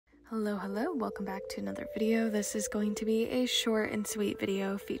Hello, welcome back to another video. This is going to be a short and sweet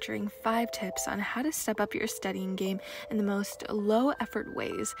video featuring 5 tips on how to step up your studying game in the most low effort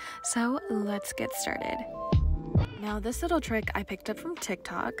ways. So let's get started. Now, this little trick I picked up from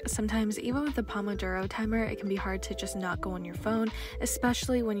TikTok. Sometimes even with the Pomodoro timer, it can be hard to just not go on your phone,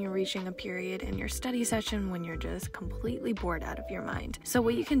 especially when you're reaching a period in your study session when you're just completely bored out of your mind. So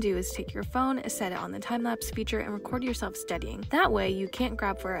what you can do is take your phone, set it on the time-lapse feature, and record yourself studying. That way, you can't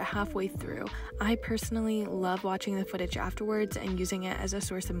grab for it halfway through. I personally love watching the footage afterwards and using it as a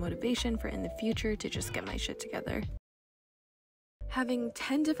source of motivation for in the future to just get my shit together. Having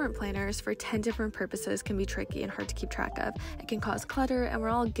 10 different planners for 10 different purposes can be tricky and hard to keep track of. It can cause clutter, and we're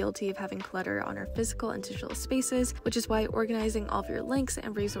all guilty of having clutter on our physical and digital spaces, which is why organizing all of your links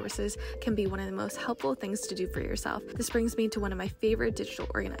and resources can be one of the most helpful things to do for yourself. This brings me to one of my favorite digital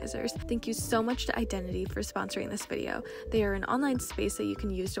organizers. Thank you so much to Identity for sponsoring this video. They are an online space that you can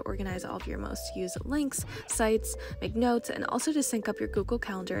use to organize all of your most used links, sites, make notes, and also to sync up your Google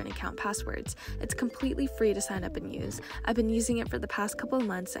Calendar and account passwords. It's completely free to sign up and use. I've been using it for the past couple of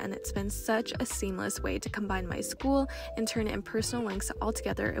months, and it's been such a seamless way to combine my school, intern, and personal links all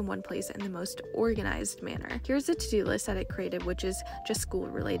together in one place in the most organized manner. Here's a to-do list that I created, which is just school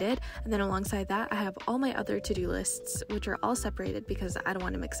related, and then alongside that I have all my other to-do lists, which are all separated because I don't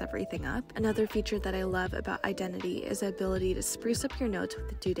want to mix everything up. Another feature that I love about Identity is the ability to spruce up your notes with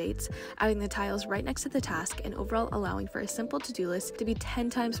the due dates, adding the tiles right next to the task, and overall allowing for a simple to-do list to be 10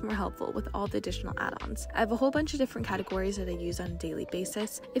 times more helpful with all the additional add-ons. I have a whole bunch of different categories that I use on a daily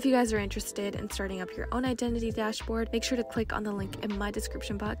basis. If you guys are interested in starting up your own Identity dashboard, make sure to click on the link in my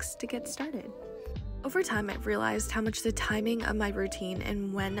description box to get started. Over time, I've realized how much the timing of my routine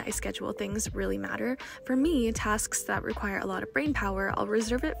and when I schedule things really matter. For me, tasks that require a lot of brain power, I'll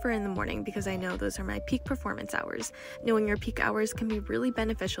reserve it for in the morning because I know those are my peak performance hours. Knowing your peak hours can be really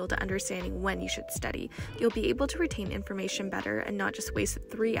beneficial to understanding when you should study. You'll be able to retain information better and not just waste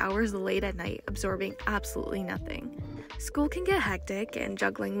 3 hours late at night absorbing absolutely nothing. School can get hectic, and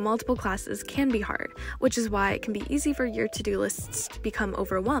juggling multiple classes can be hard, which is why it can be easy for your to-do lists to become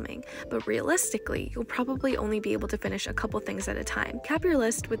overwhelming. But realistically, you'll probably only be able to finish a couple things at a time. Cap your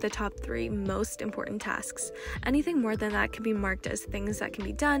list with the top 3 most important tasks. Anything more than that can be marked as things that can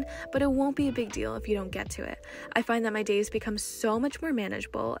be done, but it won't be a big deal if you don't get to it. I find that my days become so much more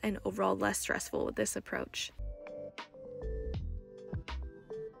manageable and overall less stressful with this approach.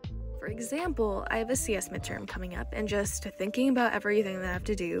 For example, I have a CS midterm coming up, and just thinking about everything that I have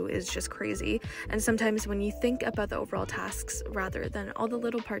to do is just crazy. And sometimes when you think about the overall tasks rather than all the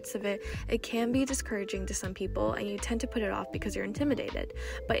little parts of it, it can be discouraging to some people, and you tend to put it off because you're intimidated.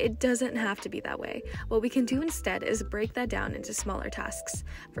 But it doesn't have to be that way. What we can do instead is break that down into smaller tasks.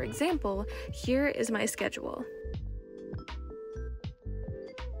 For example, here is my schedule.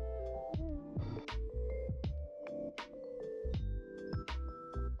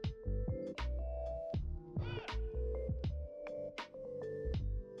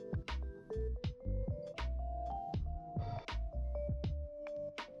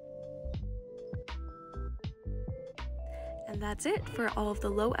 And that's it for all of the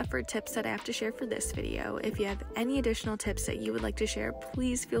low effort tips that I have to share for this video. If you have any additional tips that you would like to share,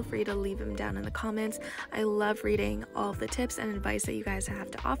 please feel free to leave them down in the comments. I love reading all of the tips and advice that you guys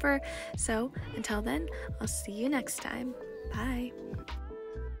have to offer. So until then, I'll see you next time. Bye.